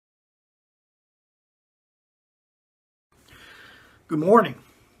Good morning.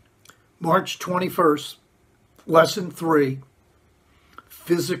 March 21st, Lesson 3,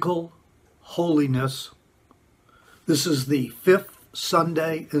 Physical Holiness. This is the 5th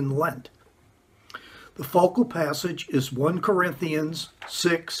Sunday in Lent. The focal passage is 1 Corinthians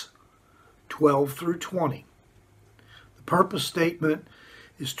 6, 12 through 20. The purpose statement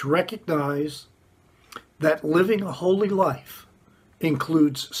is to recognize that living a holy life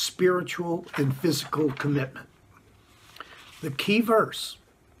includes spiritual and physical commitment. The key verse,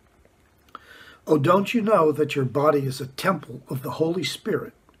 "Oh, don't you know that your body is a temple of the Holy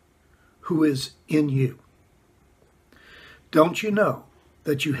Spirit who is in you? Don't you know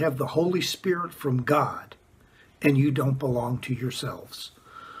that you have the Holy Spirit from God and you don't belong to yourselves?"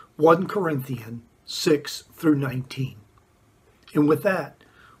 1 Corinthians 6 through 19. And with that,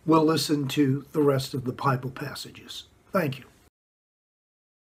 we'll listen to the rest of the Bible passages. Thank you.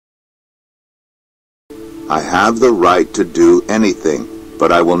 I have the right to do anything, but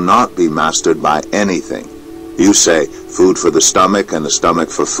I will not be mastered by anything. You say, food for the stomach and the stomach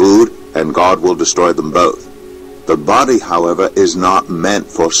for food, and God will destroy them both. The body, however, is not meant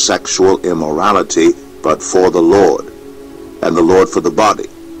for sexual immorality, but for the Lord, and the Lord for the body.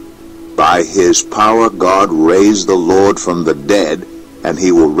 By his power God raised the Lord from the dead, and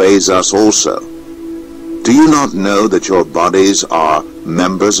he will raise us also. Do you not know that your bodies are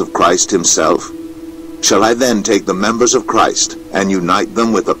members of Christ himself? Shall I then take the members of Christ and unite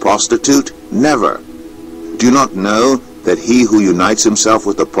them with a prostitute? Never. Do you not know that he who unites himself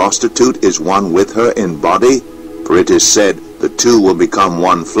with a prostitute is one with her in body? For it is said, the two will become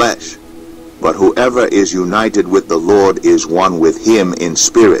one flesh. But whoever is united with the Lord is one with him in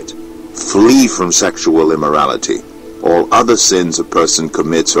spirit. Flee from sexual immorality. All other sins a person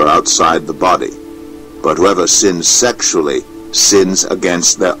commits are outside the body. But whoever sins sexually sins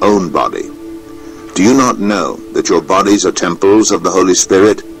against their own body. Do you not know that your bodies are temples of the Holy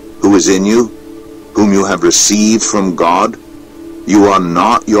Spirit, who is in you, whom you have received from God? You are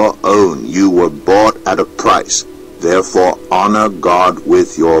not your own. You were bought at a price. Therefore, honor God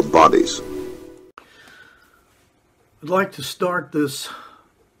with your bodies. I'd like to start this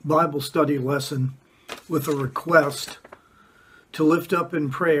Bible study lesson with a request to lift up in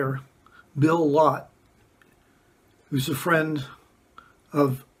prayer Bill Lott, who's a friend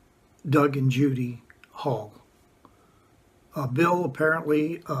of Doug and Judy Hall. Bill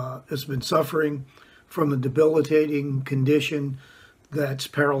apparently has been suffering from a debilitating condition that's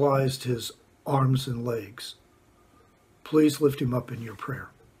paralyzed his arms and legs. Please lift him up in your prayer.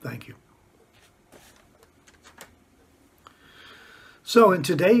 Thank you. So in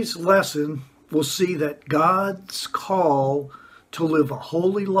today's lesson, we'll see that God's call to live a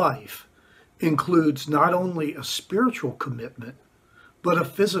holy life includes not only a spiritual commitment, but a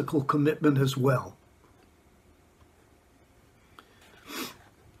physical commitment as well.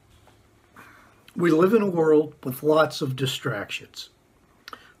 We live in a world with lots of distractions.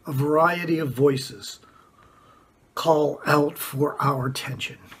 A variety of voices call out for our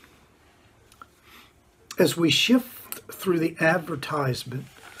attention. As we shift through the advertisement,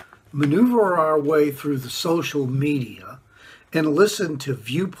 maneuver our way through the social media, and listen to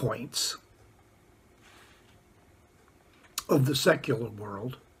viewpoints of the secular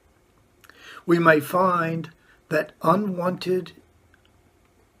world, we may find that unwanted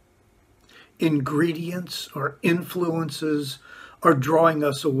ingredients or influences are drawing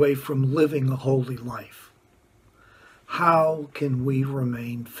us away from living a holy life. How can we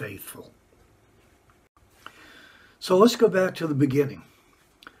remain faithful? So let's go back to the beginning.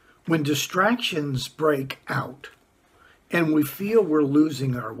 When distractions break out and we feel we're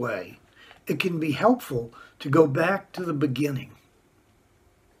losing our way, it can be helpful to go back to the beginning.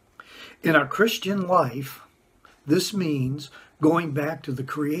 In our Christian life, this means going back to the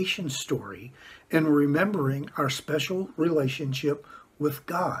creation story and remembering our special relationship with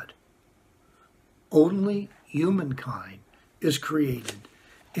God. Only humankind is created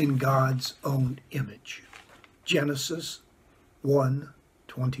in God's own image. Genesis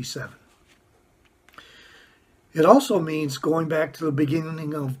 1:27. It also means going back to the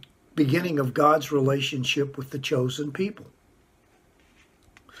beginning of God's relationship with the chosen people.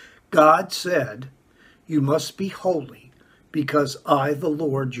 God said, "You must be holy because I, the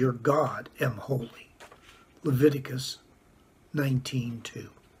Lord your God, am holy." Leviticus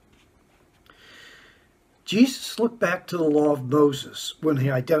 19:2. Jesus looked back to the law of Moses when he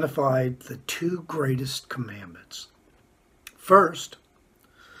identified the two greatest commandments. First,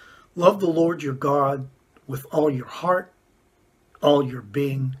 love the Lord your God with all your heart, all your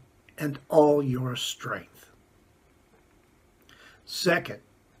being, and all your strength. Second,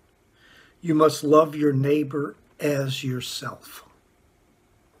 you must love your neighbor as yourself.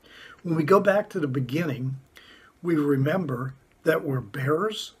 When we go back to the beginning, we remember that we're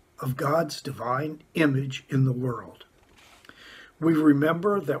bearers of God's divine image in the world. We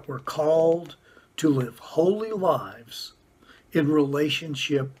remember that we're called to live holy lives in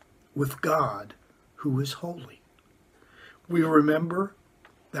relationship with God, who is holy. We remember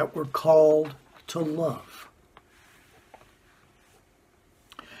that we're called to love.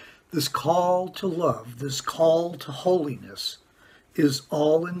 This call to love, this call to holiness, is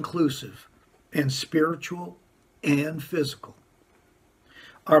all-inclusive and spiritual and physical.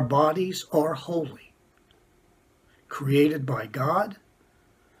 Our bodies are holy, created by God.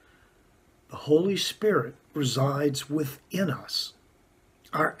 The Holy Spirit resides within us.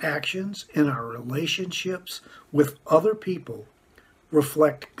 Our actions and our relationships with other people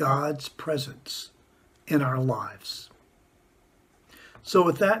reflect God's presence in our lives. So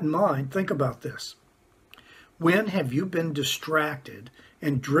with that in mind, think about this. When have you been distracted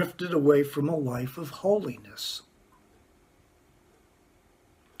and drifted away from a life of holiness?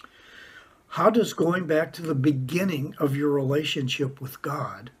 How does going back to the beginning of your relationship with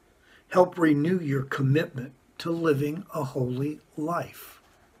God help renew your commitment to living a holy life?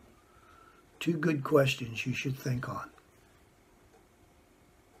 Two good questions you should think on.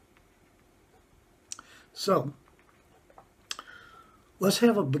 So, let's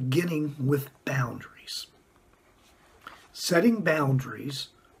have a beginning with boundaries. Setting boundaries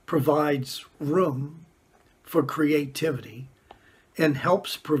provides room for creativity and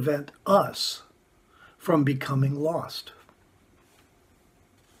helps prevent us from becoming lost.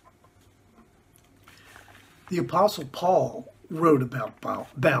 The Apostle Paul wrote about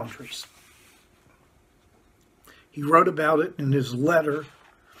boundaries. He wrote about it in his letter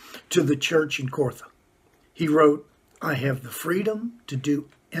to the church in Corinth. He wrote, I have the freedom to do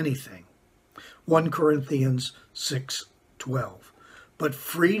anything. 1 Corinthians 6:12. But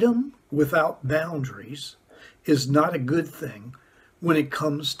freedom without boundaries is not a good thing when it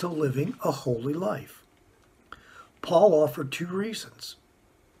comes to living a holy life. Paul offered two reasons.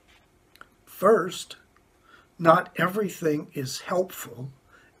 First, not everything is helpful.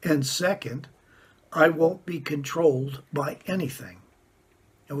 And second, I won't be controlled by anything.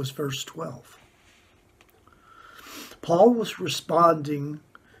 It was verse 12. Paul was responding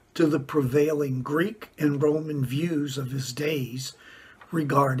to the prevailing Greek and Roman views of his days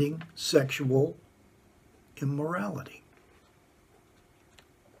regarding sexual immorality.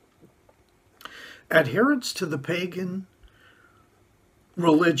 Adherents to the pagan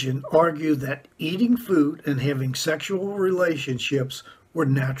religion argue that eating food and having sexual relationships were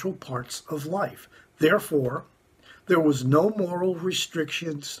natural parts of life. Therefore, there was no moral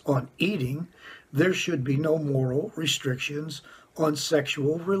restrictions on eating. There should be no moral restrictions on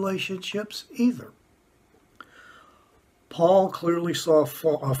sexual relationships either. Paul clearly saw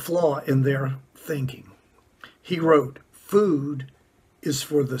a flaw in their thinking. He wrote, food is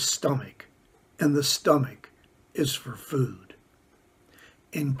for the stomach, and the stomach is for food.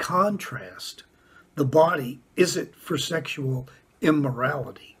 In contrast, the body isn't for sexual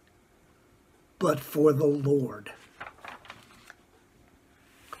immorality, but for the Lord.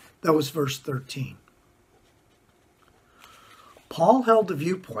 That was verse 13. Paul held the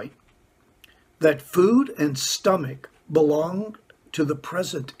viewpoint that food and stomach belonged to the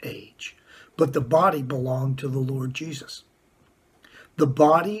present age, but the body belonged to the Lord Jesus. The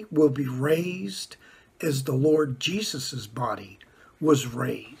body will be raised as the Lord Jesus' body was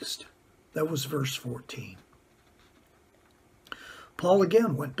raised. That was verse 14. Paul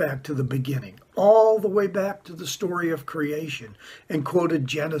again went back to the beginning, all the way back to the story of creation, and quoted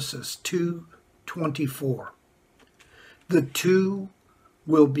Genesis 2:24. The two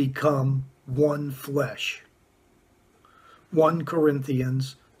will become one flesh. 1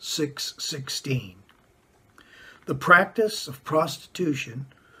 Corinthians 6:16. The practice of prostitution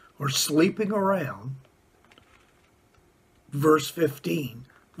or sleeping around, verse 15,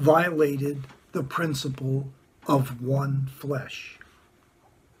 violated the principle of one flesh.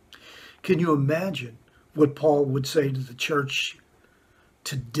 Can you imagine what Paul would say to the church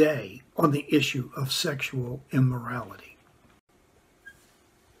today on the issue of sexual immorality?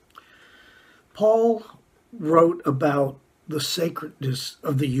 Paul wrote about the sacredness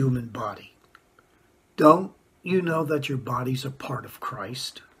of the human body. Don't you know that your body's a part of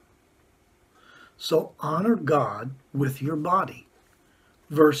Christ? So honor God with your body.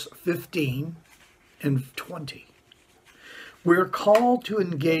 Verse 15 and 20. We're called to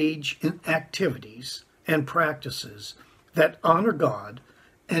engage in activities and practices that honor God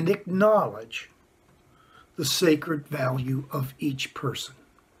and acknowledge the sacred value of each person.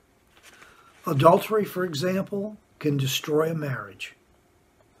 Adultery, for example, can destroy a marriage.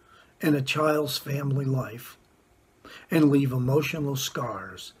 and a child's family life and leave emotional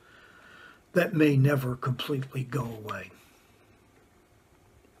scars that may never completely go away.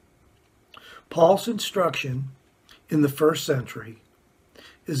 Paul's instruction in the first century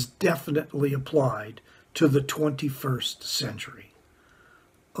is definitely applied to the 21st century.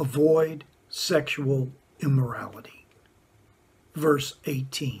 Avoid sexual immorality. Verse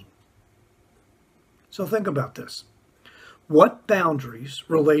 18. So think about this. What boundaries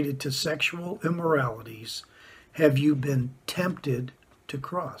related to sexual immoralities have you been tempted to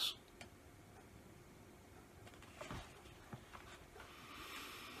cross?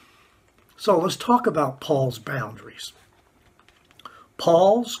 So let's talk about Paul's boundaries.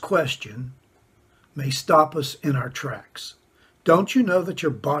 Paul's question may stop us in our tracks. Don't you know that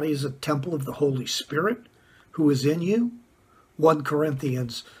your body is a temple of the Holy Spirit who is in you? 1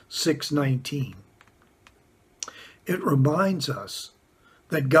 Corinthians 6:19. It reminds us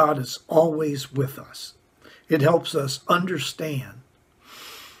that God is always with us. It helps us understand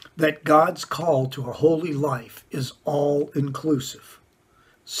that God's call to a holy life is all-inclusive,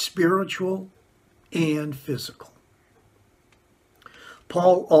 spiritual and physical.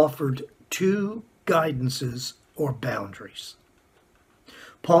 Paul offered two guidances or boundaries.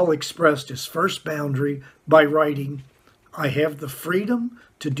 Paul expressed his first boundary by writing, I have the freedom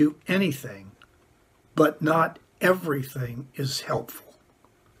to do anything, but not everything is helpful.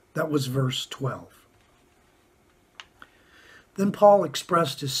 That was verse 12. Then Paul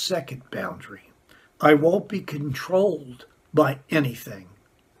expressed his second boundary. I won't be controlled by anything.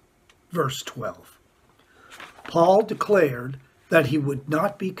 Verse 12. Paul declared that he would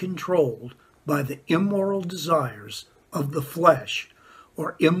not be controlled by the immoral desires of the flesh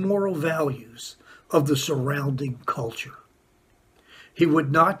or immoral values of the surrounding culture. He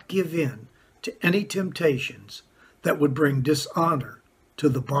would not give in to any temptations that would bring dishonor to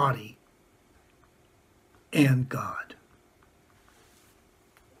the body and God.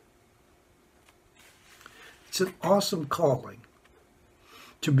 It's an awesome calling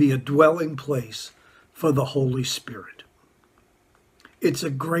to be a dwelling place for the Holy Spirit. It's a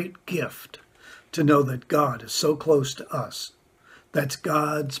great gift to know that God is so close to us, that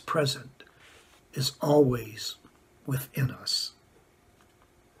God's presence is always within us.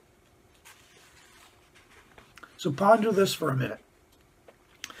 So ponder this for a minute.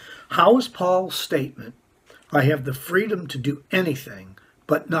 How is Paul's statement, I have the freedom to do anything,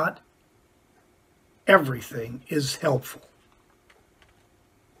 but not everything is helpful?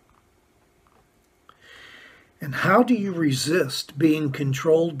 And how do you resist being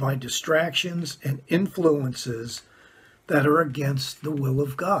controlled by distractions and influences that are against the will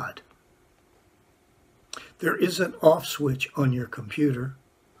of God? There is an off switch on your computer,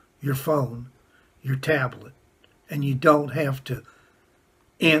 your phone, your tablet, and you don't have to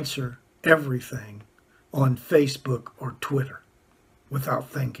answer everything on Facebook or Twitter without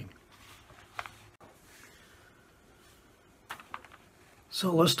thinking.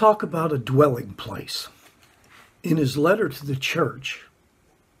 So let's talk about a dwelling place. In his letter to the church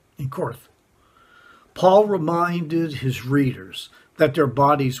in Corinth, Paul reminded his readers that their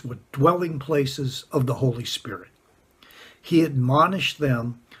bodies were dwelling places of the Holy Spirit. He admonished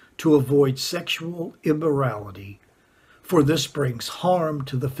them to avoid sexual immorality, for this brings harm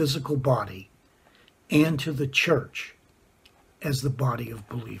to the physical body and to the church as the body of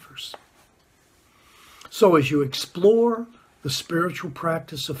believers. So as you explore the spiritual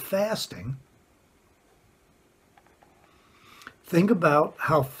practice of fasting, think about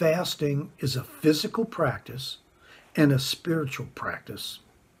how fasting is a physical practice and a spiritual practice.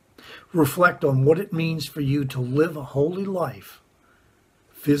 Reflect on what it means for you to live a holy life,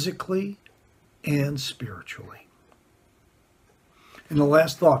 physically and spiritually. And the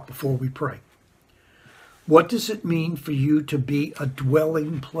last thought before we pray. What does it mean for you to be a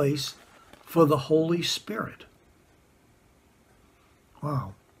dwelling place for the Holy Spirit?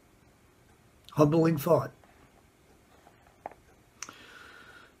 Wow. Humbling thought.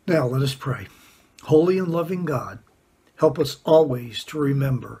 Now let us pray. Holy and loving God, help us always to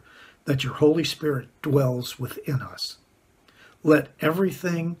remember that your Holy Spirit dwells within us. Let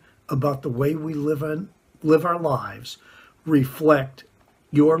everything about the way we live our lives reflect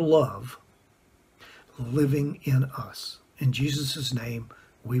your love living in us. In Jesus' name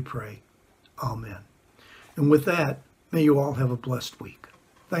we pray. Amen. And with that, may you all have a blessed week.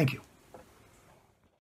 Thank you.